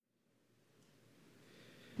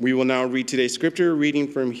We will now read today's scripture, reading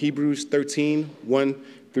from Hebrews 13, 1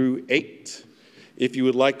 through 8. If you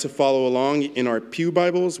would like to follow along in our Pew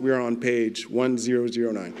Bibles, we are on page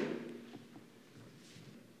 1009.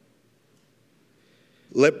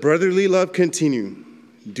 Let brotherly love continue.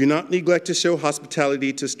 Do not neglect to show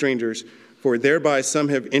hospitality to strangers, for thereby some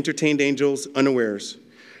have entertained angels unawares.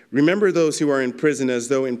 Remember those who are in prison as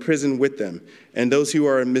though in prison with them, and those who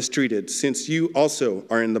are mistreated, since you also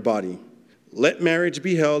are in the body. Let marriage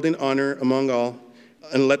be held in honor among all,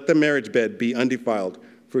 and let the marriage bed be undefiled,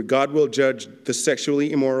 for God will judge the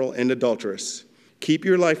sexually immoral and adulterous. Keep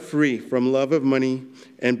your life free from love of money,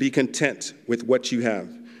 and be content with what you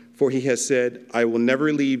have. For he has said, I will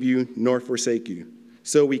never leave you nor forsake you.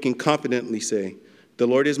 So we can confidently say, the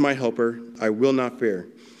Lord is my helper, I will not fear.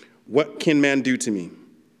 What can man do to me?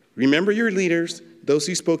 Remember your leaders, those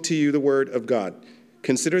who spoke to you the word of God.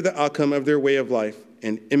 Consider the outcome of their way of life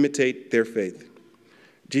and imitate their faith.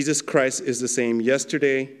 Jesus Christ is the same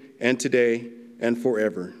yesterday and today and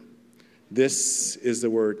forever. This is the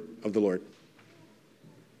word of the Lord.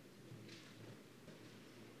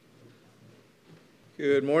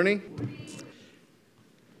 Good morning.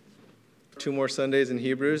 2 more Sundays in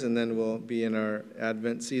Hebrews, and then we'll be in our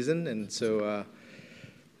Advent season. And so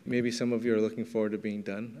maybe some of you are looking forward to being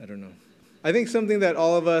done. I don't know. I think something that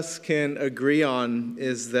all of us can agree on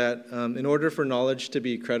is that in order for knowledge to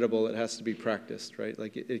be credible, it has to be practiced, right?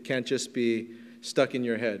 Like it can't just be stuck in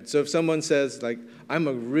your head. So if someone says, like, I'm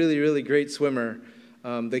a really, really great swimmer,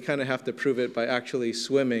 they kind of have to prove it by actually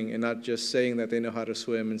swimming and not just saying that they know how to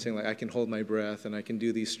swim and saying, like, I can hold my breath and I can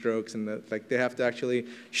do these strokes. And that, like, they have to actually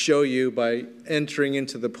show you by entering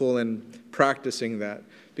into the pool and practicing that.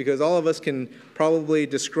 Because all of us can probably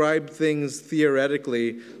describe things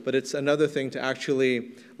theoretically, but it's another thing to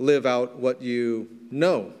actually live out what you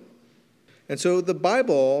know. And so the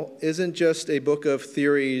Bible isn't just a book of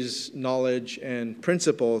theories, knowledge, and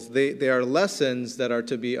principles. They are lessons that are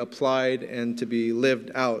to be applied and to be lived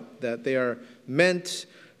out, that they are meant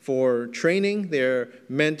for training, they're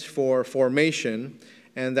meant for formation,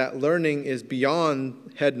 and that learning is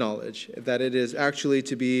beyond head knowledge, that it is actually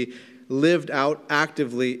to be lived out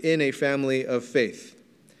actively in a family of faith.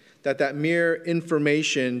 That mere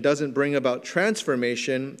information doesn't bring about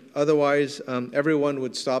transformation, otherwise everyone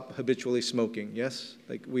would stop habitually smoking, yes?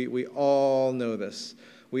 Like we all know this.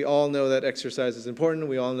 We all know that exercise is important.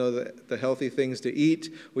 We all know the healthy things to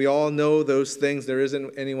eat. We all know those things. There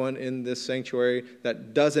isn't anyone in this sanctuary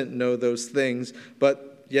that doesn't know those things,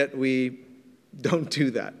 but yet we don't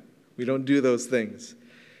do that. We don't do those things.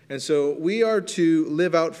 And so we are to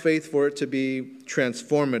live out faith for it to be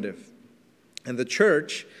transformative. And the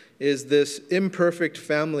church is this imperfect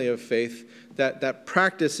family of faith that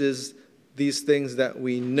practices these things that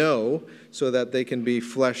we know so that they can be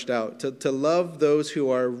fleshed out. To love those who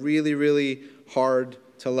are really, really hard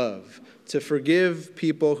to love. To forgive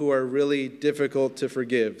people who are really difficult to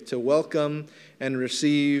forgive. To welcome and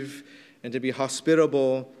receive and to be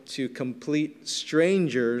hospitable to complete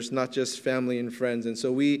strangers, not just family and friends. And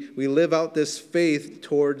so we live out this faith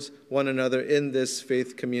towards one another in this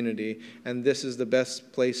faith community. And this is the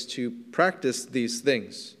best place to practice these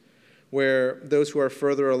things, where those who are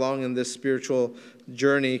further along in this spiritual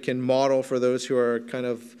journey can model for those who are kind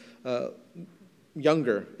of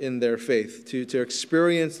younger in their faith, to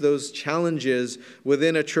experience those challenges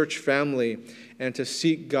within a church family and to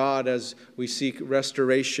seek God as we seek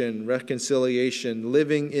restoration, reconciliation,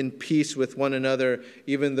 living in peace with one another,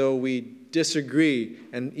 even though we disagree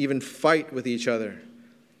and even fight with each other.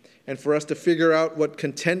 And for us to figure out what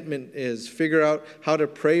contentment is, figure out how to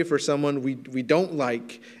pray for someone we don't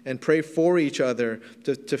like and pray for each other,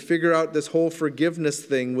 to figure out this whole forgiveness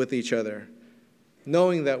thing with each other,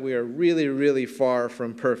 knowing that we are really, really far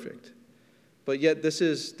from perfect. But yet this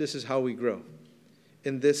is how we grow,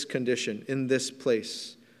 in this condition, in this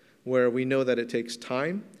place, where we know that it takes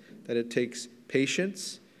time, that it takes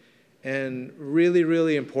patience, and really,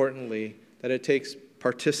 really importantly, that it takes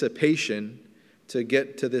participation to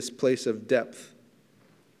get to this place of depth.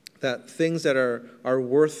 That things that are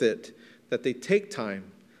worth it, that they take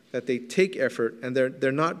time, that they take effort, and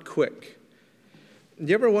they're not quick. Do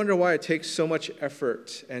you ever wonder why it takes so much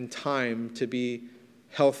effort and time to be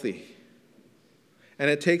healthy? And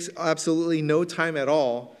it takes absolutely no time at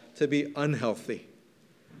all to be unhealthy.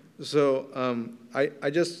 So I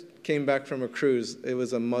just came back from a cruise. It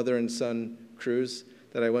was a mother and son cruise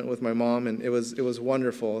that I went with my mom, and it was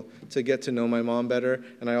wonderful to get to know my mom better.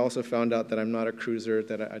 And I also found out that I'm not a cruiser,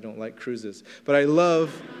 that I don't like cruises. But I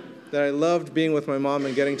loved being with my mom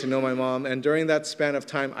and getting to know my mom. And during that span of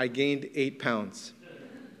time, I gained 8 pounds.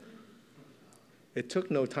 It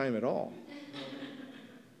took no time at all.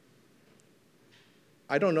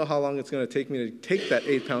 I don't know how long it's going to take me to take that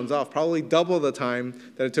 8 pounds off, probably double the time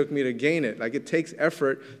that it took me to gain it. Like, it takes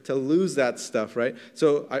effort to lose that stuff, right?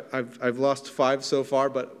 So I've lost 5 so far,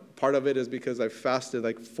 but part of it is because I've fasted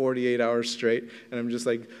like 48 hours straight, and I'm just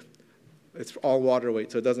like, it's all water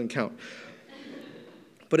weight, so it doesn't count.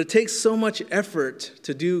 But it takes so much effort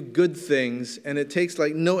to do good things, and it takes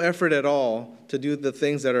like no effort at all to do the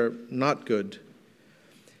things that are not good.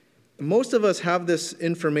 Most of us have this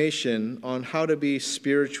information on how to be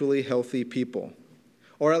spiritually healthy people.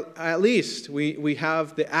 Or at least we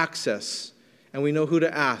have the access, and we know who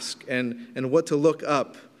to ask and what to look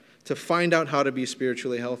up to find out how to be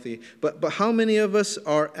spiritually healthy. But how many of us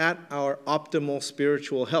are at our optimal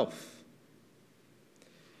spiritual health?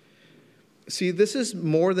 See, this is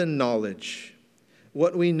more than knowledge.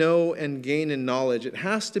 What we know and gain in knowledge, it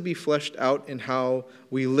has to be fleshed out in how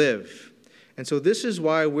we live. And so this is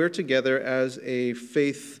why we're together as a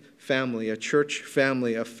faith family, a church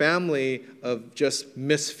family, a family of just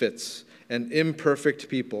misfits and imperfect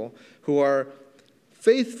people who are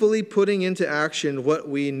faithfully putting into action what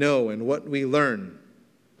we know and what we learn,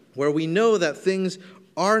 where we know that things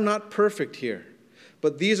are not perfect here,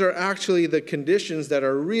 but these are actually the conditions that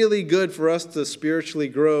are really good for us to spiritually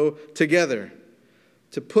grow together,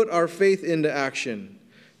 to put our faith into action.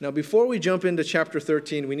 Now, before we jump into chapter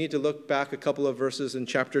 13, we need to look back a couple of verses in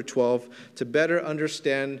chapter 12 to better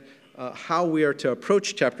understand how we are to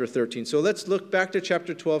approach chapter 13. So let's look back to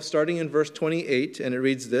chapter 12, starting in verse 28, and it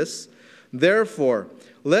reads this: "Therefore,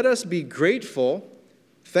 let us be grateful,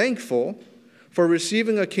 thankful, for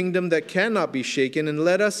receiving a kingdom that cannot be shaken, and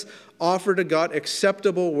let us offer to God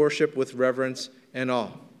acceptable worship with reverence and awe."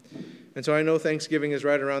 And so I know Thanksgiving is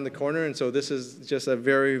right around the corner, and so this is just a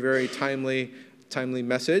very, very timely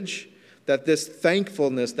message, that this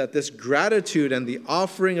thankfulness, that this gratitude and the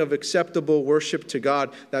offering of acceptable worship to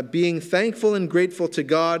God, that being thankful and grateful to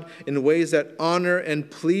God in ways that honor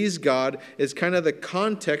and please God is kind of the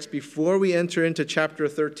context before we enter into chapter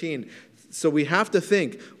 13. So we have to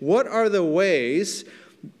think, what are the ways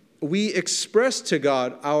we express to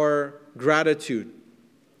God our gratitude,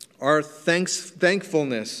 our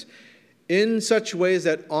thankfulness, in such ways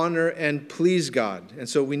that honor and please God? And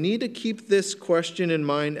so we need to keep this question in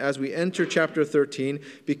mind as we enter chapter 13,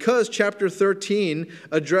 because chapter 13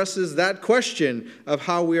 addresses that question of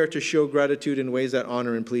how we are to show gratitude in ways that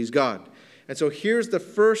honor and please God. And so here's the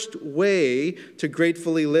first way to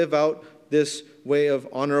gratefully live out this way of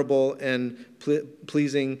honorable and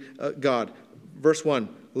pleasing God. Verse 1,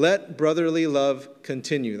 let brotherly love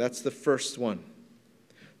continue. That's the first one.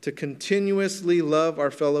 To continuously love our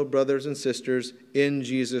fellow brothers and sisters in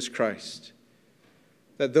Jesus Christ.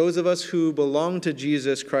 That those of us who belong to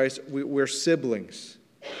Jesus Christ, we're siblings.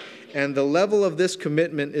 And the level of this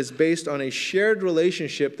commitment is based on a shared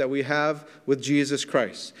relationship that we have with Jesus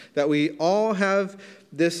Christ. That we all have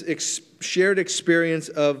this shared experience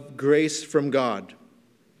of grace from God,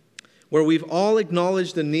 where we've all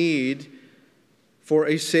acknowledged the need for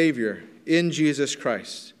a Savior in Jesus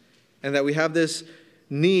Christ, and that we have this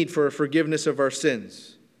need for forgiveness of our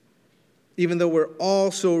sins. Even though we're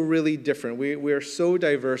all so really different, we are so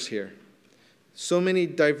diverse here. So many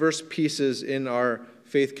diverse pieces in our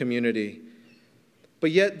faith community.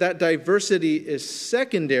 But yet that diversity is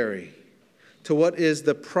secondary to what is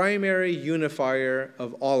the primary unifier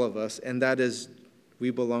of all of us, and that is we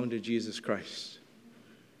belong to Jesus Christ.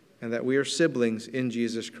 And that we are siblings in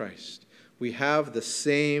Jesus Christ. We have the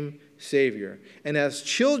same Savior. And as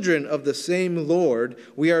children of the same Lord,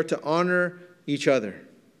 we are to honor each other.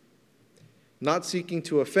 Not seeking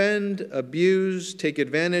to offend, abuse, take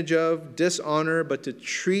advantage of, dishonor, but to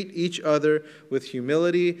treat each other with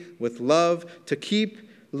humility, with love, to keep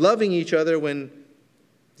loving each other when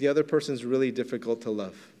the other person's really difficult to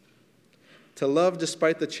love. To love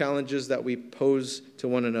despite the challenges that we pose to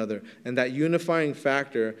one another. And that unifying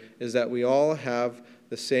factor is that we all have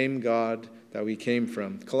the same God that we came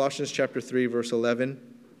from. Colossians chapter 3, verse 11.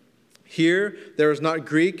 Here there is not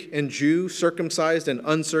Greek and Jew, circumcised and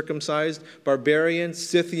uncircumcised, barbarian,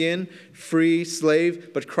 Scythian, free,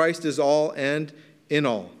 slave, but Christ is all and in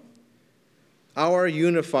all. Our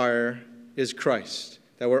unifier is Christ,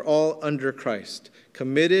 that we're all under Christ,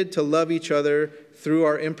 committed to love each other through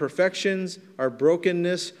our imperfections, our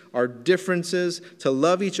brokenness, our differences, to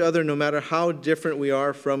love each other no matter how different we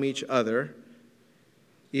are from each other,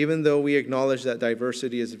 even though we acknowledge that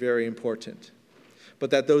diversity is very important.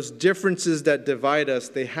 But that those differences that divide us,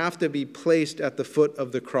 they have to be placed at the foot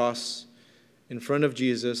of the cross in front of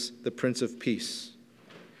Jesus, the Prince of Peace,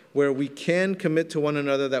 where we can commit to one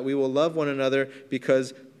another that we will love one another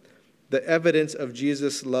because the evidence of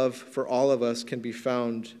Jesus' love for all of us can be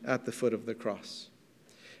found at the foot of the cross.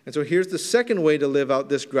 And so here's the second way to live out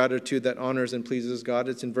this gratitude that honors and pleases God.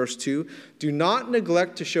 It's in verse 2. Do not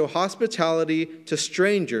neglect to show hospitality to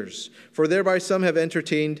strangers, for thereby some have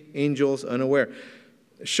entertained angels unaware.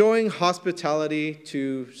 Showing hospitality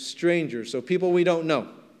to strangers, so people we don't know,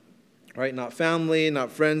 right? Not family,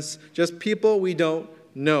 not friends, just people we don't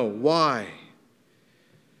know. Why?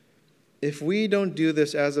 If we don't do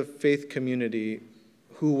this as a faith community,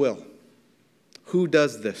 who will? Who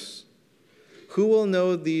does this? Who will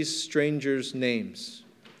know these strangers' names,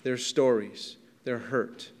 their stories, their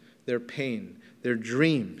hurt, their pain, their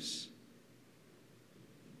dreams?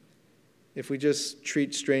 If we just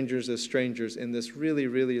treat strangers as strangers in this really,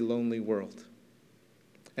 really lonely world.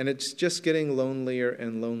 And it's just getting lonelier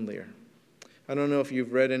and lonelier. I don't know if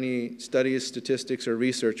you've read any studies, statistics, or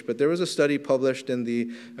research, but there was a study published in the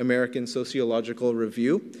American Sociological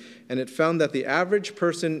Review, and it found that the average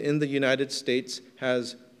person in the United States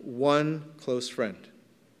has one close friend.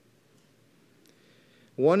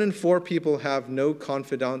 1 in 4 people have no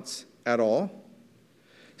confidants at all.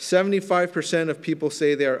 75% of people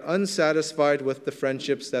say they are unsatisfied with the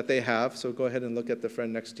friendships that they have. So go ahead and look at the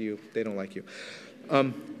friend next to you. They don't like you.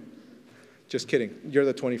 Just kidding. You're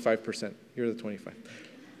the 25%. You're the 25%.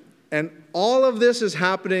 And all of this is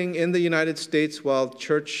happening in the United States while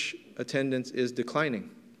church attendance is declining.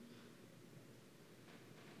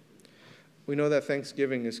 We know that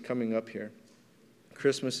Thanksgiving is coming up here.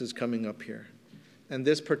 Christmas is coming up here. And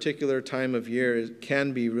this particular time of year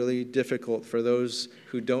can be really difficult for those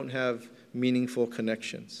who don't have meaningful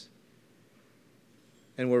connections.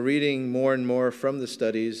 And we're reading more and more from the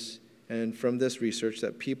studies and from this research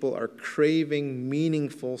that people are craving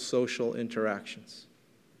meaningful social interactions.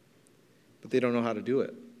 But they don't know how to do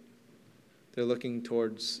it. They're looking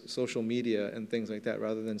towards social media and things like that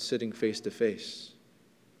rather than sitting face to face.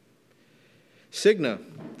 Cigna,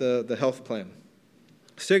 the health plan.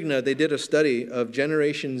 Cigna, they did a study of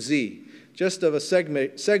Generation Z, just of a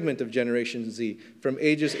segment of Generation Z from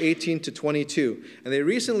ages 18 to 22. And they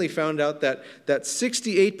recently found out that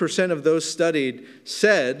 68% of those studied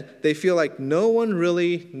said they feel like no one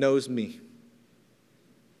really knows me.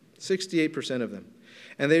 68% of them.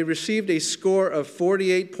 And they received a score of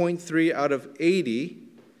 48.3 out of 80,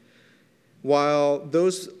 while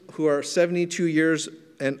those who are 72 years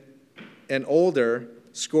and older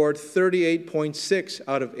scored 38.6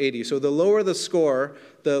 out of 80. So the lower the score,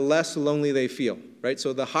 the less lonely they feel, right?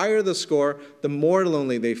 So the higher the score, the more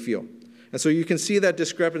lonely they feel. And so you can see that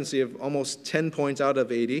discrepancy of almost 10 points out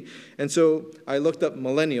of 80. And so I looked up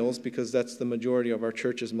millennials because that's the majority of our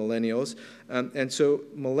church is millennials. And so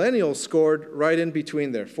millennials scored right in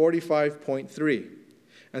between there, 45.3.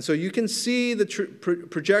 And so you can see the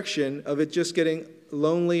projection of it just getting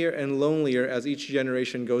lonelier and lonelier as each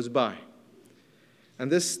generation goes by.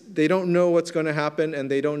 And they don't know what's going to happen, and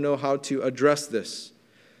they don't know how to address this.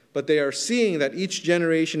 But they are seeing that each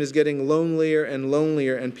generation is getting lonelier and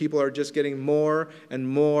lonelier, and people are just getting more and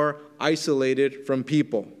more isolated from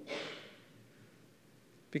people.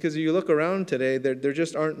 Because if you look around today, there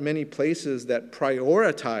just aren't many places that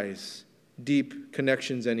prioritize deep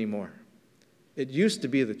connections anymore. It used to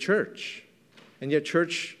be the church, and yet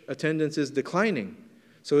church attendance is declining.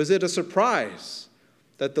 So is it a surprise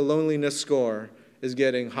that the loneliness score is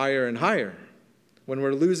getting higher and higher when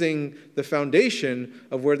we're losing the foundation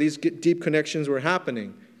of where these deep connections were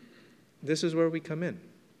happening? This is where we come in.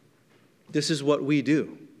 This is what we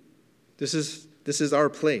do. This is our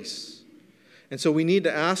place. And so we need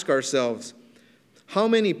to ask ourselves, how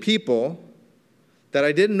many people that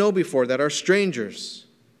I didn't know before, that are strangers,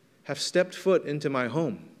 have stepped foot into my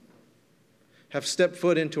home, have stepped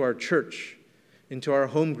foot into our church, into our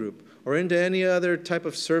home group, or into any other type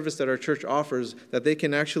of service that our church offers, that they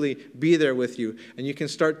can actually be there with you, and you can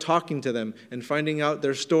start talking to them and finding out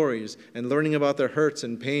their stories and learning about their hurts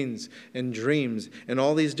and pains and dreams and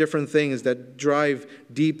all these different things that drive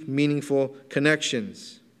deep, meaningful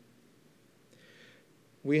connections.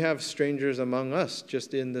 We have strangers among us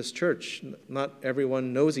just in this church. Not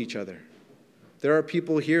everyone knows each other. There are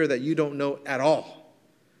people here that you don't know at all.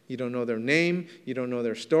 You don't know their name, you don't know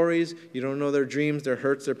their stories, you don't know their dreams, their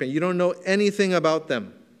hurts, their pain. You don't know anything about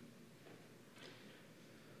them.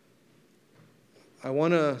 I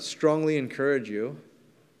want to strongly encourage you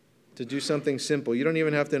to do something simple. You don't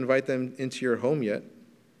even have to invite them into your home yet.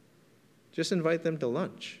 Just invite them to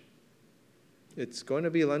lunch. It's going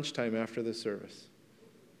to be lunchtime after the service.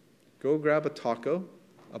 Go grab a taco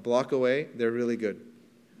a block away. They're really good.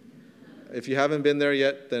 If you haven't been there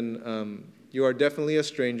yet, then you are definitely a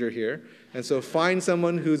stranger here. And so find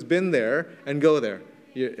someone who's been there and go there.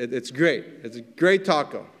 It's great. It's a great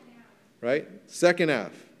taco, right? Second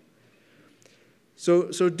Ave.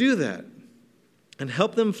 So do that and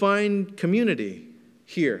help them find community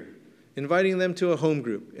here, inviting them to a home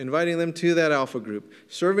group, inviting them to that alpha group,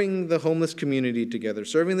 serving the homeless community together,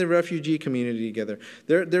 serving the refugee community together.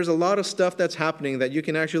 There's a lot of stuff that's happening that you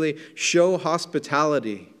can actually show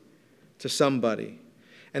hospitality to somebody.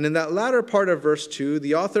 And in that latter part of verse 2,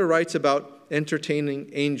 the author writes about entertaining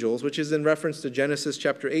angels, which is in reference to Genesis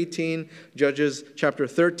chapter 18, Judges chapter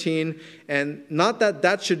 13. And not that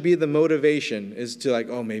that should be the motivation, is to like,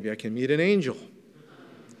 oh, maybe I can meet an angel.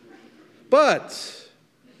 But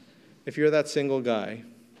if you're that single guy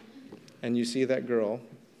and you see that girl,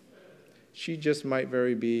 she just might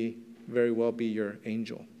very well be your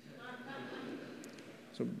angel.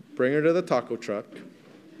 So bring her to the taco truck.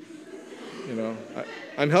 You know,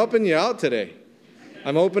 I'm helping you out today.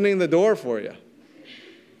 I'm opening the door for you,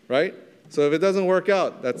 right? So if it doesn't work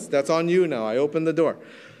out, that's on you now. I opened the door.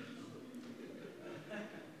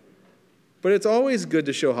 But it's always good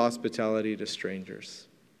to show hospitality to strangers.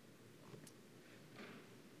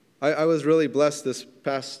 I was really blessed this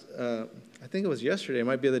past, I think it was yesterday, it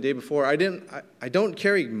might be the day before. I don't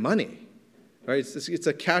carry money. Right? It's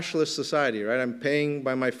a cashless society, right? I'm paying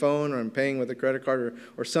by my phone or I'm paying with a credit card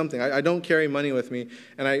or something. I don't carry money with me.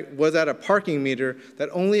 And I was at a parking meter that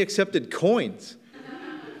only accepted coins.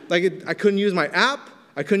 I couldn't use my app.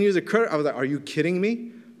 I couldn't use a credit. I was like, are you kidding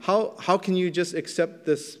me? How can you just accept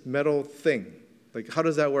this metal thing? Like, how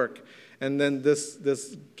does that work? And then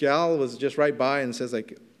this gal was just right by and says,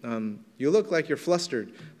 like, you look like you're flustered.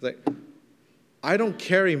 I was like, I don't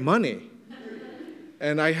carry money.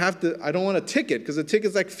 And I don't want a ticket because the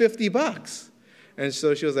ticket's like $50. And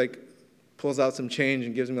so she was like, pulls out some change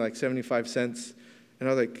and gives me like 75 cents. And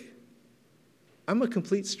I was like, I'm a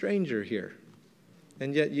complete stranger here.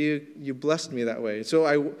 And yet you blessed me that way. So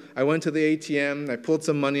I went to the ATM, I pulled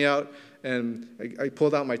some money out, and I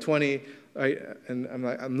pulled out my 20, and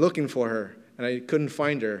I'm looking for her, and I couldn't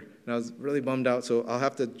find her. And I was really bummed out, so I'll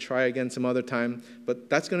have to try again some other time.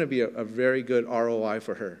 But that's going to be a very good ROI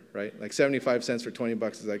for her, right? Like 75 cents for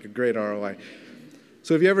 $20 is like a great ROI.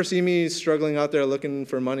 So if you ever see me struggling out there looking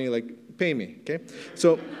for money, like, pay me, okay?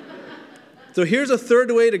 So here's a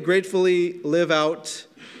third way to gratefully live out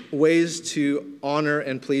ways to honor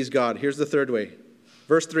and please God. Here's the third way.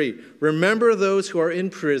 Verse 3, remember those who are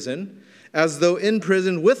in prison as though in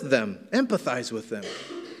prison with them. Empathize with them.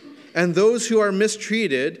 And those who are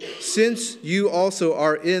mistreated, since you also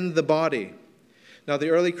are in the body. Now,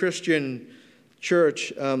 the early Christian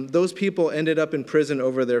church, those people ended up in prison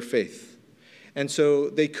over their faith. And so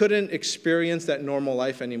they couldn't experience that normal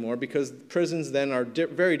life anymore because prisons then are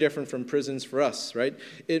very different from prisons for us, right?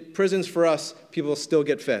 Prisons for us, people still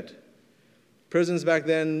get fed. Prisons back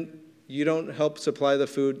then, you don't help supply the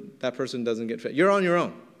food, that person doesn't get fed. You're on your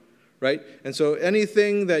own, right? And so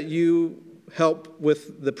anything that you help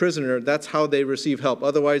with the prisoner, that's how they receive help.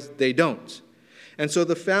 Otherwise, they don't. And so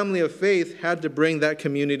the family of faith had to bring that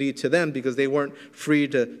community to them because they weren't free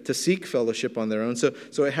to seek fellowship on their own. So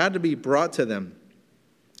it had to be brought to them.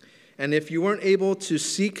 And if you weren't able to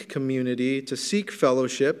seek community, to seek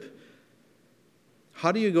fellowship,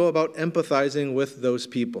 how do you go about empathizing with those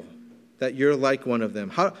people, that you're like one of them?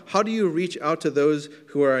 How do you reach out to those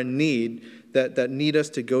who are in need, that need us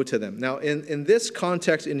to go to them? Now, in this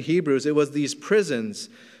context in Hebrews, it was these prisons,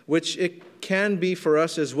 which it can be for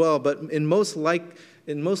us as well, but in most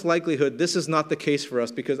likelihood, this is not the case for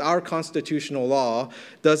us because our constitutional law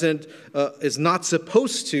is not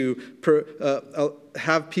supposed to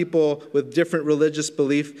have people with different religious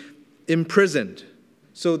belief imprisoned.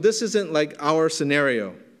 So this isn't like our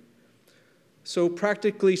scenario. So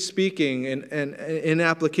practically speaking, and in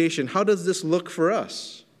application, how does this look for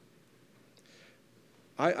us?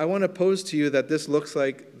 I want to pose to you that this looks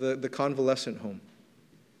like the convalescent home.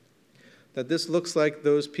 That this looks like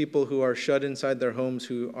those people who are shut inside their homes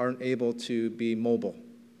who aren't able to be mobile.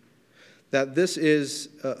 That this is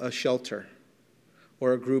a shelter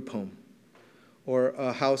or a group home or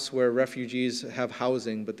a house where refugees have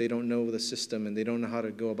housing but they don't know the system and they don't know how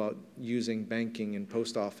to go about using banking and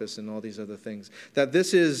post office and all these other things. That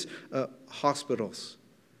this is hospitals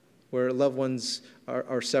where loved ones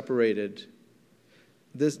are separated.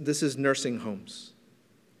 This is nursing homes.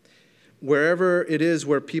 Wherever it is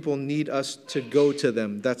where people need us to go to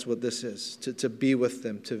them, that's what this is, to be with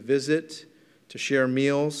them, to visit, to share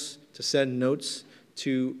meals, to send notes,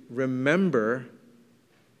 to remember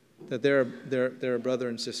that they're a brother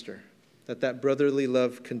and sister, that brotherly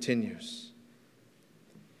love continues.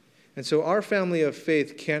 And so our family of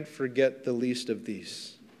faith can't forget the least of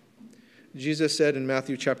these. Jesus said in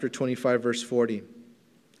Matthew chapter 25, verse 40,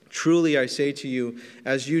 Truly I say to you,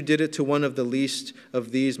 as you did it to one of the least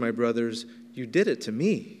of these, my brothers, you did it to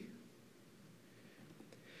me.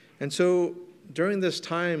 And so during this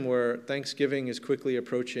time where Thanksgiving is quickly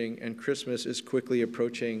approaching and Christmas is quickly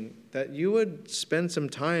approaching, that you would spend some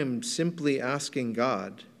time simply asking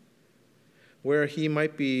God where he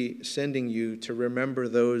might be sending you to remember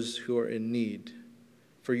those who are in need,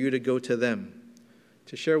 for you to go to them,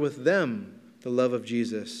 to share with them the love of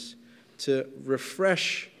Jesus, to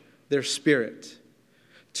refresh their spirit,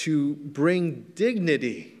 to bring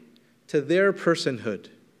dignity to their personhood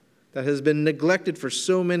that has been neglected for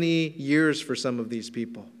so many years for some of these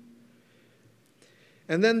people.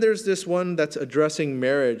 And then there's this one that's addressing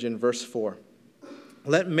marriage in verse 4.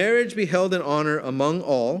 Let marriage be held in honor among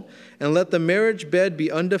all, and let the marriage bed be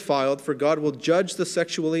undefiled, for God will judge the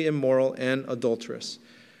sexually immoral and adulterous.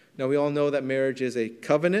 Now, we all know that marriage is a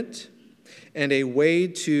covenant and a way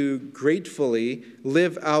to gratefully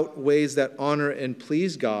live out ways that honor and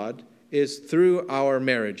please God is through our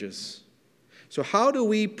marriages. So how do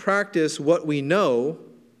we practice what we know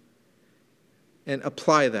and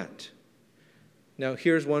apply that? Now,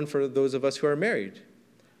 here's one for those of us who are married,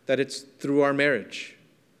 that it's through our marriage.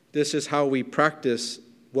 This is how we practice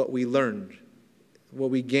what we learned, what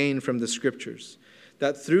we gained from the scriptures.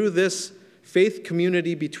 That through this faith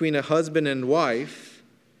community between a husband and wife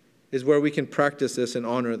is where we can practice this and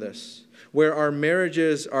honor this. Where our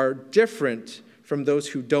marriages are different from those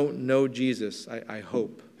who don't know Jesus, I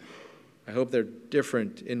hope. I hope they're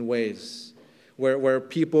different in ways. Where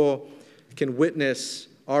people can witness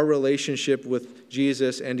our relationship with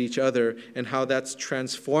Jesus and each other and how that's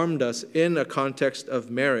transformed us in a context of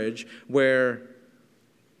marriage where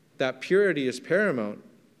that purity is paramount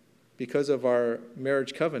because of our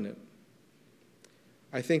marriage covenant.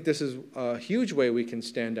 I think this is a huge way we can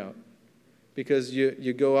stand out because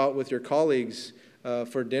you go out with your colleagues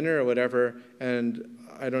for dinner or whatever, and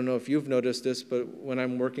I don't know if you've noticed this, but when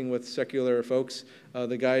I'm working with secular folks,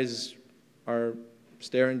 the guys are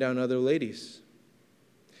staring down other ladies.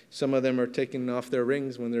 Some of them are taking off their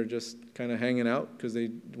rings when they're just kind of hanging out because they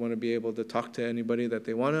want to be able to talk to anybody that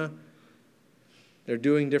they want to. They're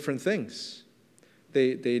doing different things.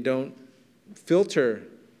 They don't filter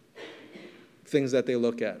things that they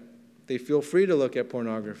look at. They feel free to look at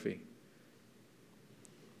pornography.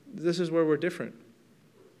 This is where we're different.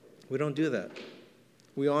 We don't do that.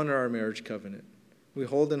 We honor our marriage covenant. We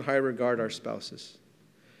hold in high regard our spouses.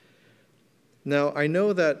 Now, I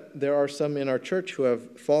know that there are some in our church who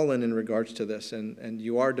have fallen in regards to this, and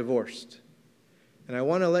you are divorced. And I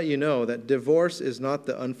want to let you know that divorce is not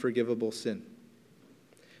the unforgivable sin.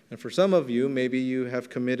 And for some of you, maybe you have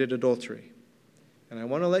committed adultery. And I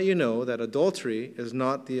want to let you know that adultery is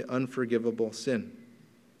not the unforgivable sin.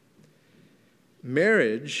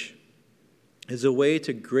 Marriage is a way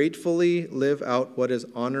to gratefully live out what is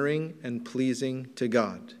honoring and pleasing to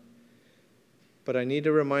God. But I need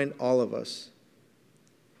to remind all of us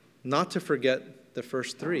not to forget the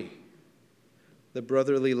first three: the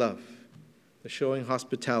brotherly love, the showing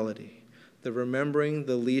hospitality, the remembering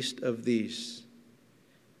the least of these.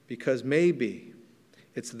 Because maybe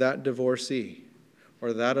it's that divorcee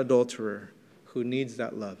or that adulterer who needs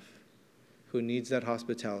that love, who needs that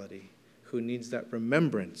hospitality, who needs that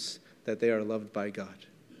remembrance that they are loved by God,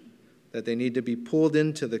 that they need to be pulled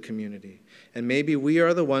into the community. And maybe we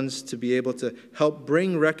are the ones to be able to help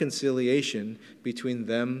bring reconciliation between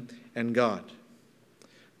them and God.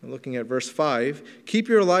 Looking at verse 5, keep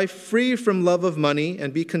your life free from love of money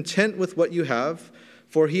and be content with what you have,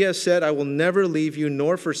 for he has said, I will never leave you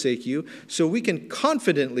nor forsake you. So we can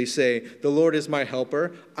confidently say, the Lord is my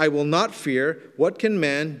helper. I will not fear. What can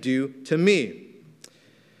man do to me?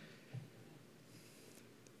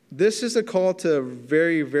 This is a call to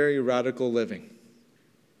very, very radical living,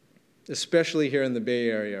 especially here in the Bay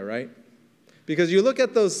Area, right? Because you look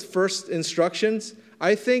at those first instructions,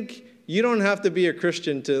 I think you don't have to be a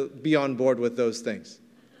Christian to be on board with those things.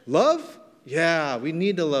 Love? Yeah, we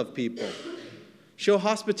need to love people. Show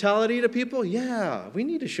hospitality to people? Yeah, we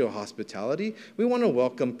need to show hospitality. We want to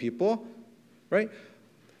welcome people, right?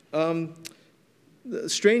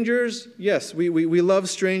 Strangers, yes, we love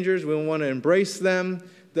strangers. We want to embrace them.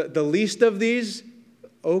 The least of these,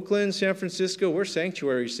 Oakland, San Francisco, we're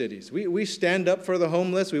sanctuary cities. We stand up for the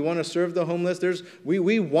homeless. We want to serve the homeless.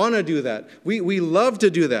 We want to do that. We love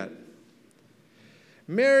to do that.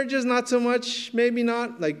 Marriage is not so much, maybe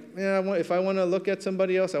not. Like, if I want to look at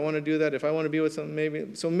somebody else, I want to do that. If I want to be with someone,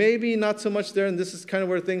 maybe. So maybe not so much there, and this is kind of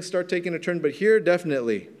where things start taking a turn. But here,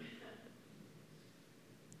 definitely.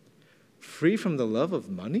 Free from the love of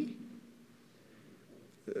money?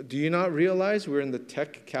 Do you not realize we're in the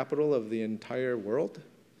tech capital of the entire world?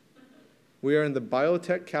 We are in the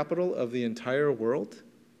biotech capital of the entire world.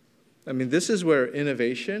 I mean, this is where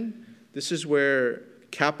innovation, this is where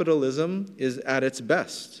capitalism is at its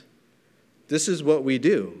best. This is what we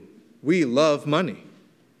do. We love money,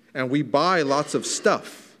 and we buy lots of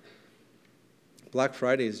stuff. Black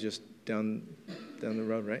Friday is just down the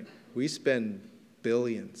road, right? We spend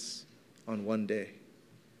billions on one day.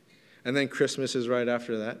 And then Christmas is right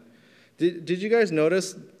after that. Did you guys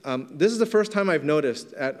notice? This is the first time I've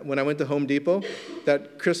noticed when I went to Home Depot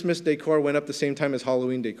that Christmas decor went up the same time as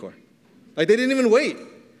Halloween decor. Like, they didn't even wait.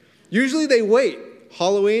 Usually they wait,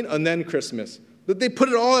 Halloween and then Christmas. But they put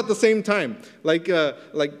it all at the same time. Like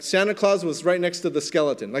Santa Claus was right next to the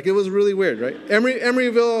skeleton. Like, it was really weird, right?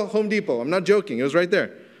 Emeryville Home Depot. I'm not joking. It was right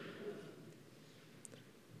there.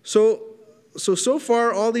 So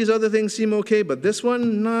far, all these other things seem okay, but this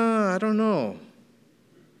one, nah, I don't know.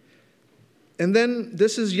 And then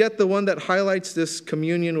this is yet the one that highlights this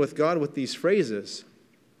communion with God with these phrases.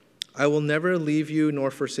 I will never leave you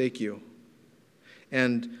nor forsake you.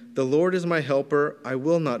 And the Lord is my helper, I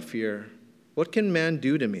will not fear. What can man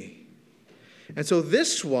do to me? And so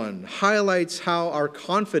this one highlights how our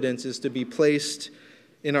confidence is to be placed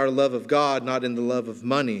in our love of God, not in the love of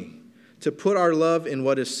money. To put our love in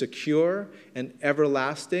what is secure and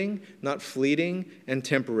everlasting, not fleeting and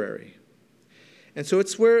temporary. And so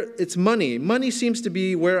it's money. Money seems to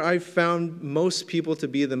be where I've found most people to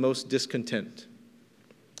be the most discontent.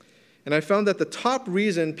 And I found that the top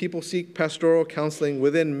reason people seek pastoral counseling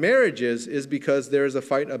within marriages is because there is a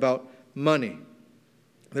fight about money.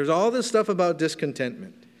 There's all this stuff about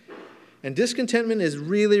discontentment. And discontentment is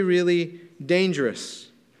really, really dangerous.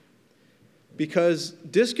 Because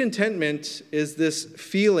discontentment is this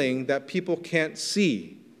feeling that people can't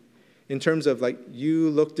see in terms of, like, you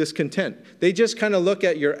look discontent. They just kind of look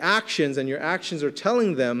at your actions, and your actions are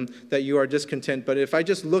telling them that you are discontent. But if I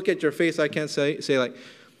just look at your face, I can't say like,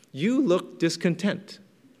 you look discontent.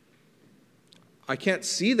 I can't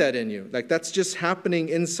see that in you. Like, that's just happening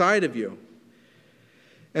inside of you.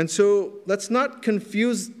 And so let's not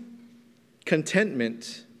confuse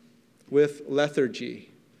contentment with lethargy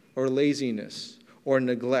or laziness or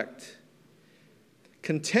neglect.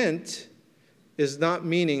 Content is not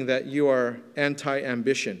meaning that you are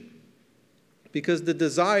anti-ambition. Because the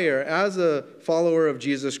desire as a follower of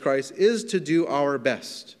Jesus Christ is to do our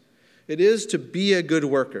best. It is to be a good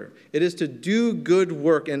worker. It is to do good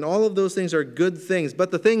work, and all of those things are good things.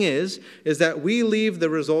 But the thing is that we leave the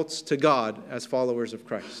results to God as followers of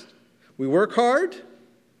Christ. We work hard,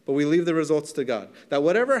 but we leave the results to God. That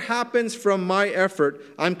whatever happens from my effort,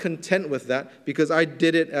 I'm content with that because I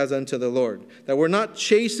did it as unto the Lord. That we're not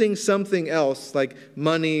chasing something else like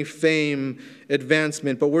money, fame,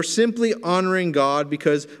 advancement, but we're simply honoring God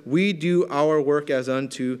because we do our work as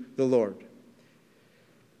unto the Lord.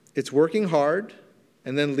 It's working hard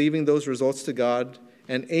and then leaving those results to God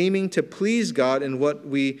and aiming to please God in what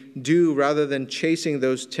we do rather than chasing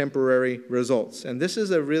those temporary results. And this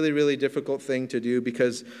is a really, really difficult thing to do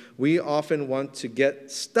because we often want to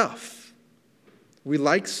get stuff. We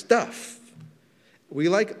like stuff. We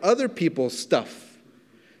like other people's stuff.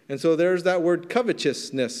 And so there's that word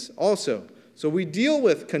covetousness also. So we deal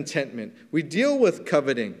with contentment. We deal with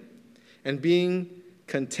coveting. And being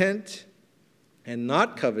content and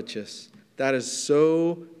not covetous, that is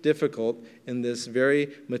so difficult in this very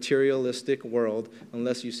materialistic world,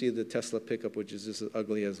 unless you see the Tesla pickup, which is just as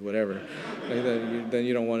ugly as whatever. Then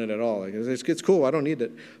you don't want it at all. Like, it's cool, I don't need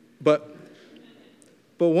it. But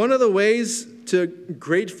one of the ways to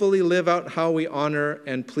gratefully live out how we honor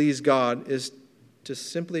and please God is to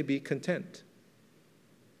simply be content.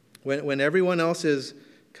 When everyone else is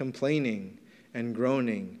complaining and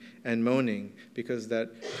groaning and moaning because that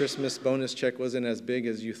Christmas bonus check wasn't as big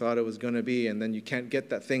as you thought it was going to be, and then you can't get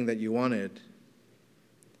that thing that you wanted.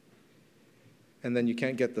 And then you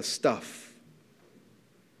can't get the stuff.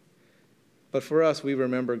 But for us, we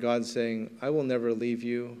remember God saying, I will never leave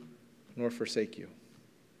you nor forsake you.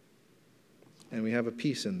 And we have a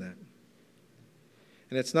peace in that.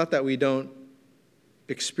 And it's not that we don't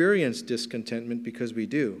experience discontentment, because we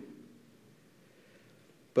do.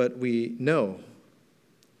 But we know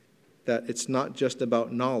that it's not just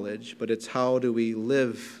about knowledge, but it's how do we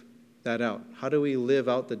live that out? How do we live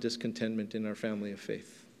out the discontentment in our family of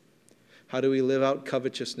faith? How do we live out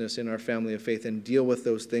covetousness in our family of faith and deal with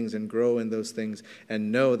those things and grow in those things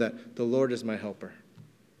and know that the Lord is my helper?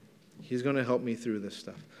 He's going to help me through this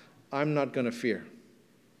stuff. I'm not going to fear.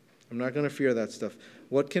 I'm not going to fear that stuff.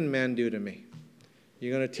 What can man do to me?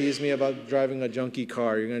 You're going to tease me about driving a junky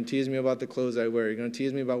car. You're going to tease me about the clothes I wear. You're going to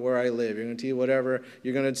tease me about where I live. You're going to tease whatever.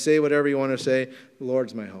 You're going to say whatever you want to say. The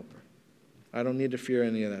Lord's my helper. I don't need to fear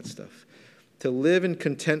any of that stuff. to live in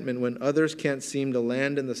contentment when others can't seem to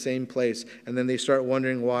land in the same place, and then they start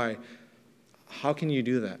wondering why. How can you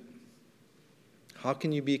do that? How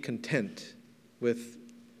can you be content with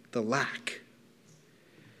the lack?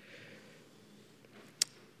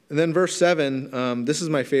 And then verse 7, this is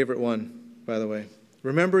my favorite one, by the way.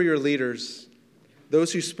 Remember your leaders,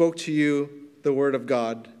 those who spoke to you the word of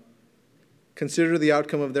God. Consider the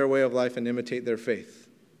outcome of their way of life and imitate their faith.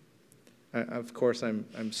 Of course,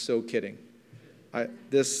 I'm so kidding.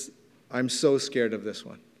 I'm so scared of this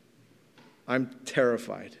one. I'm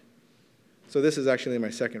terrified. So this is actually my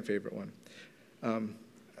second favorite one.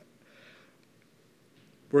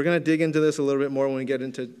 We're going to dig into this a little bit more when we get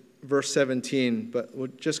into verse 17, but we're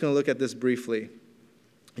just going to look at this briefly.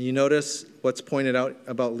 You notice what's pointed out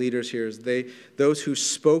about leaders here is those who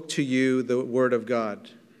spoke to you the word of God.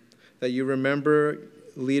 That you remember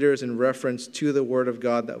leaders in reference to the word of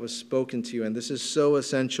God that was spoken to you. And this is so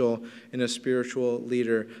essential in a spiritual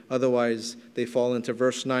leader. Otherwise, they fall into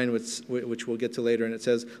verse 9, which we'll get to later. And it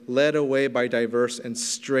says, led away by diverse and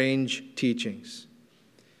strange teachings.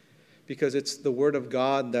 Because it's the word of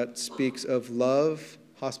God that speaks of love,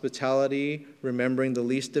 hospitality, remembering the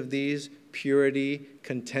least of these, purity,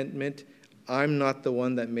 contentment. I'm not the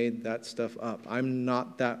one that made that stuff up. I'm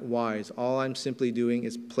not that wise. All I'm simply doing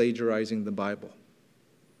is plagiarizing the Bible.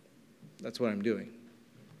 That's what I'm doing.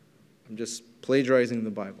 I'm just plagiarizing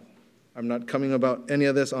the Bible. I'm not coming about any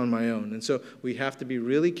of this on my own. And so we have to be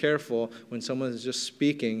really careful when someone is just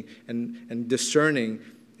speaking and discerning,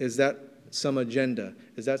 is that some agenda?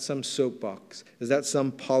 Is that some soapbox? Is that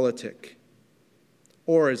some politic?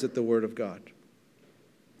 Or is it the Word of God?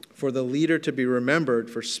 For the leader to be remembered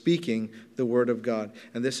for speaking the word of God.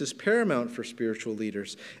 And this is paramount for spiritual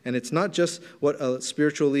leaders. And it's not just what a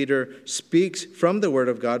spiritual leader speaks from the word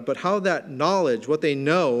of God, but how that knowledge, what they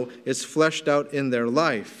know, is fleshed out in their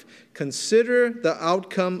life. Consider the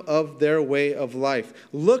outcome of their way of life.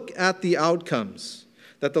 Look at the outcomes.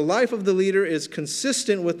 That the life of the leader is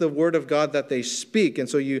consistent with the word of God that they speak. And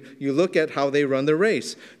so you look at how they run the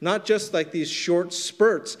race. Not just like these short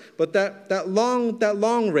spurts, but that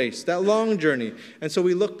long race, that long journey. And so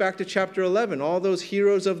we look back to chapter 11, all those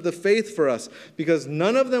heroes of the faith for us, because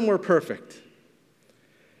none of them were perfect.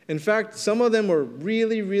 In fact, some of them were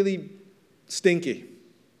really, really stinky.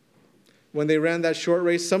 When they ran that short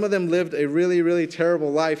race, some of them lived a really, really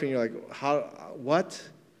terrible life. And you're like, what?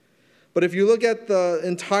 But if you look at the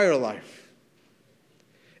entire life,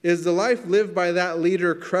 is the life lived by that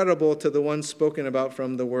leader credible to the one spoken about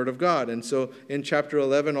from the Word of God? And so in chapter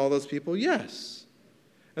 11, all those people, yes.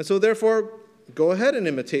 And so therefore, go ahead and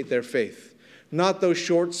imitate their faith. Not those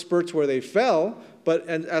short spurts where they fell, but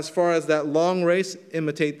as far as that long race,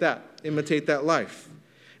 imitate that. Imitate that life.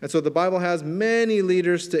 And so the Bible has many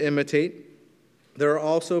leaders to imitate. There are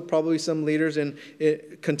also probably some leaders in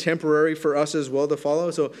contemporary for us as well to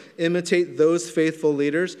follow. So imitate those faithful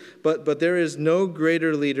leaders. But there is no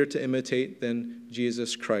greater leader to imitate than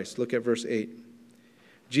Jesus Christ. Look at verse 8.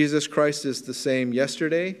 Jesus Christ is the same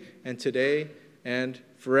yesterday and today and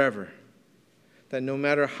forever. That no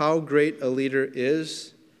matter how great a leader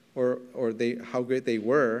is or how great they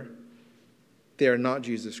were, they are not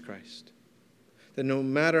Jesus Christ. That no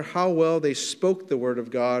matter how well they spoke the word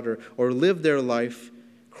of God or lived their life,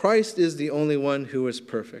 Christ is the only one who is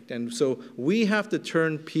perfect. And so we have to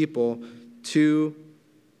turn people to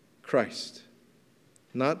Christ,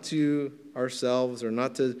 not to ourselves or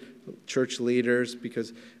not to church leaders,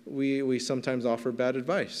 because we sometimes offer bad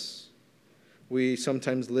advice. We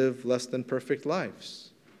sometimes live less than perfect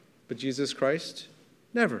lives. But Jesus Christ,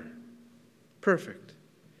 never perfect.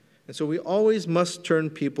 And so we always must turn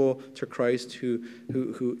people to Christ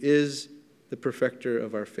who is the perfecter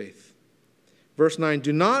of our faith. Verse 9,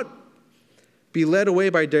 do not be led away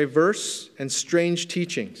by diverse and strange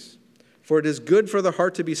teachings, for it is good for the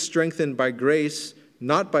heart to be strengthened by grace,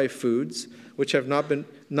 not by foods, which have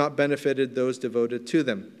not benefited those devoted to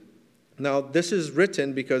them. Now, this is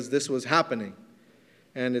written because this was happening,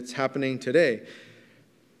 and it's happening today.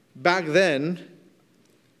 Back then,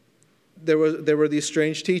 there were these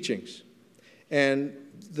strange teachings. And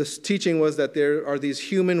this teaching was that there are these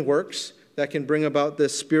human works that can bring about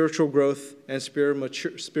this spiritual growth and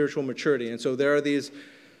spiritual maturity. And so there are these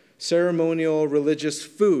ceremonial religious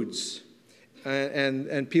foods.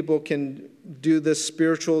 And people can do this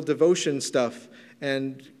spiritual devotion stuff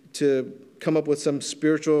and to come up with some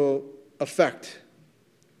spiritual effect.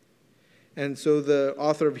 And so the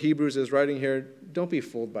author of Hebrews is writing here, don't be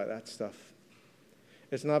fooled by that stuff.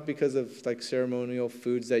 It's not because of like ceremonial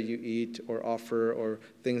foods that you eat or offer or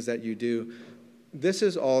things that you do. This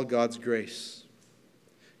is all God's grace.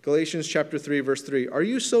 Galatians chapter 3, verse 3. Are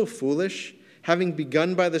you so foolish? Having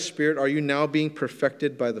begun by the Spirit, are you now being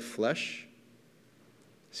perfected by the flesh?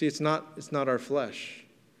 See, it's not our flesh.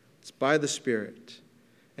 It's by the Spirit.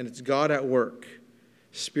 And it's God at work.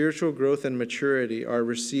 Spiritual growth and maturity are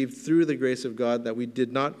received through the grace of God, that we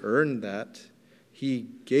did not earn that. He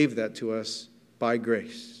gave that to us by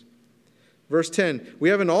grace. Verse 10, we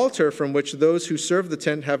have an altar from which those who serve the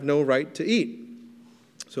tent have no right to eat.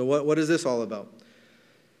 So what is this all about?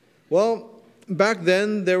 Well, back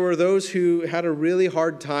then, there were those who had a really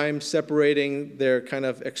hard time separating their kind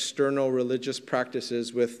of external religious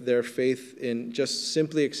practices with their faith in just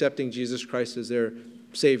simply accepting Jesus Christ as their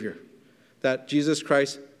Savior. That Jesus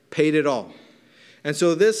Christ paid it all. And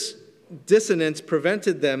so this dissonance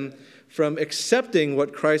prevented them from accepting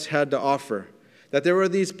what Christ had to offer. That there were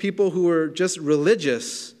these people who were just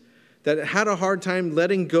religious that had a hard time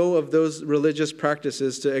letting go of those religious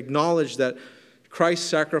practices to acknowledge that Christ's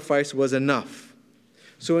sacrifice was enough.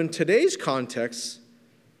 So in today's context,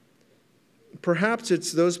 perhaps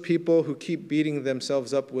it's those people who keep beating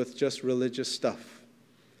themselves up with just religious stuff.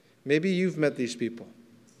 Maybe you've met these people.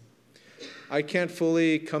 I can't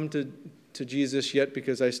fully come to Jesus yet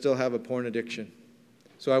because I still have a porn addiction.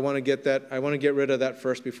 So I want to get rid of that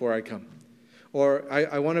first before I come. Or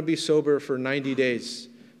I want to be sober for 90 days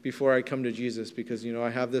before I come to Jesus because, I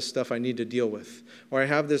have this stuff I need to deal with. Or I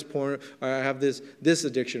have this porn, or I have this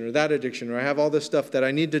addiction or that addiction, or I have all this stuff that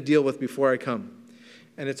I need to deal with before I come.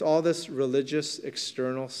 And it's all this religious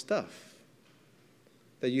external stuff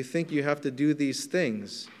that you think you have to do these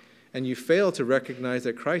things, and you fail to recognize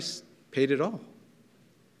that Christ paid it all.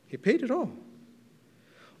 He paid it all.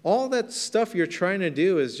 All that stuff you're trying to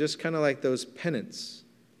do is just kind of like those penance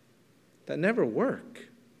that never work.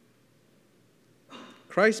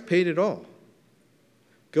 Christ paid it all.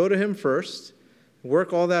 Go to him first.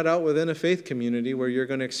 Work all that out within a faith community where you're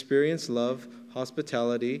going to experience love,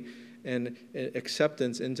 hospitality, and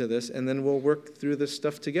acceptance into this, and then we'll work through this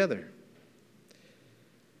stuff together.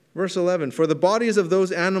 Verse 11, for the bodies of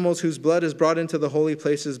those animals whose blood is brought into the holy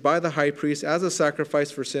places by the high priest as a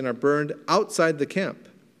sacrifice for sin are burned outside the camp.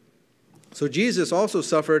 So Jesus also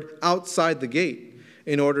suffered outside the gate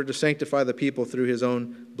in order to sanctify the people through his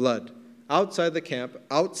own blood. Outside the camp,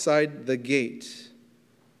 outside the gate,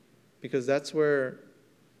 because that's where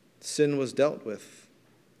sin was dealt with.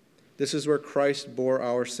 This is where Christ bore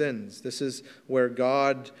our sins. This is where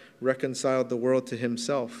God reconciled the world to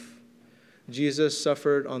himself. Jesus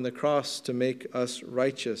suffered on the cross to make us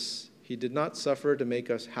righteous. He did not suffer to make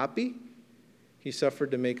us happy. He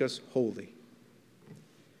suffered to make us holy.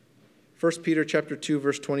 1 Peter chapter 2,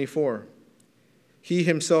 verse 24. He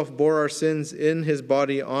himself bore our sins in his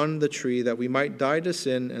body on the tree, that we might die to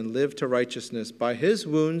sin and live to righteousness. By his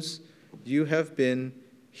wounds you have been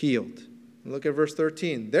healed. And look at verse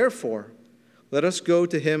 13. Therefore, let us go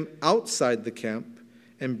to him outside the camp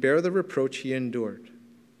and bear the reproach he endured.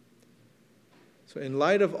 So in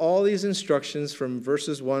light of all these instructions from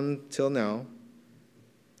verses 1 till now,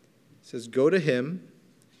 it says, go to him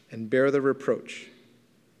and bear the reproach.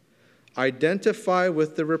 Identify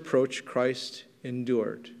with the reproach Christ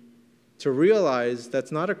endured. To realize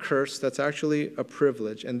that's not a curse, that's actually a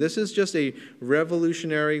privilege. And this is just a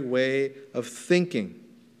revolutionary way of thinking.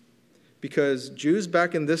 Because Jews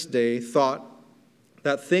back in this day thought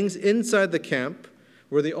that things inside the camp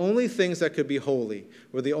were the only things that could be holy,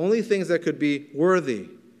 were the only things that could be worthy.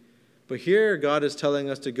 But here God is telling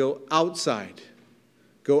us to go outside.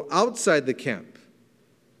 Go outside the camp.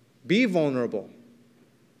 Be vulnerable.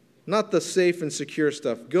 Not the safe and secure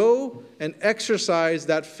stuff. Go and exercise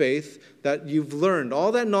that faith that you've learned.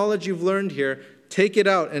 All that knowledge you've learned here, take it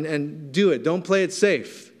out and do it. Don't play it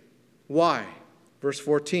safe. Why? Verse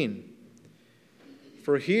 14.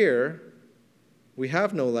 For here we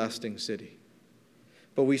have no lasting city,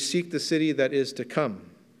 but we seek the city that is to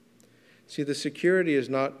come. See, the security is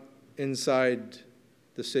not inside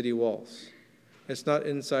the city walls. It's not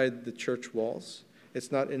inside the church walls.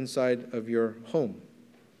 It's not inside of your home.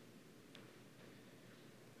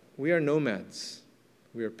 We are nomads.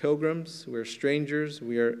 We are pilgrims. We are strangers.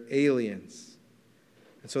 We are aliens.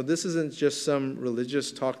 And so this isn't just some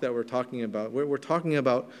religious talk that we're talking about. We're talking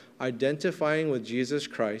about identifying with Jesus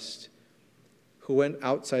Christ, who went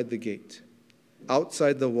outside the gate,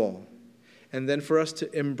 outside the wall. And then for us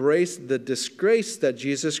to embrace the disgrace that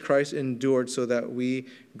Jesus Christ endured so that we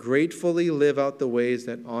gratefully live out the ways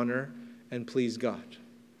that honor and please God.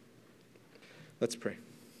 Let's pray.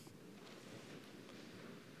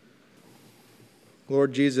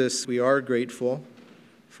 Lord Jesus, we are grateful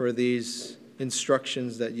for these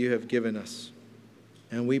instructions that you have given us.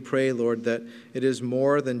 And we pray, Lord, that it is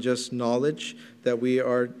more than just knowledge that we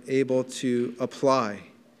are able to apply.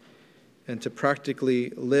 and to practically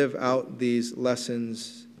live out these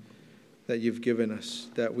lessons that you've given us,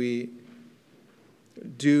 that we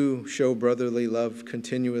do show brotherly love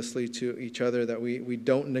continuously to each other, that we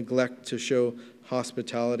don't neglect to show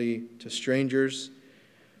hospitality to strangers,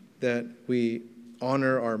 that we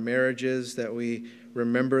honor our marriages, that we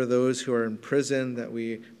remember those who are in prison, that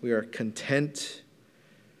we are content,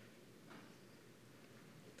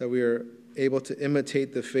 that we are able to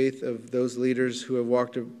imitate the faith of those leaders who have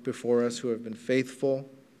walked before us, who have been faithful,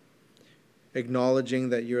 acknowledging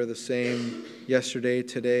that you're the same yesterday,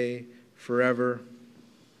 today, forever.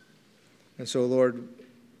 And so, Lord,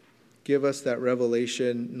 give us that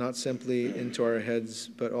revelation, not simply into our heads,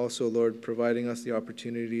 but also, Lord, providing us the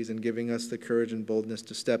opportunities and giving us the courage and boldness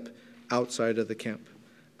to step outside of the camp,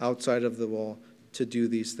 outside of the wall, to do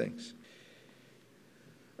these things.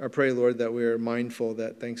 I pray, Lord, that we are mindful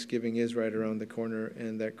that Thanksgiving is right around the corner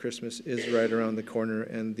and that Christmas is right around the corner,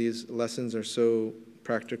 and these lessons are so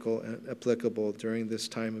practical and applicable during this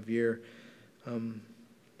time of year.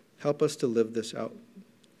 Help us to live this out.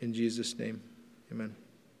 In Jesus' name, amen.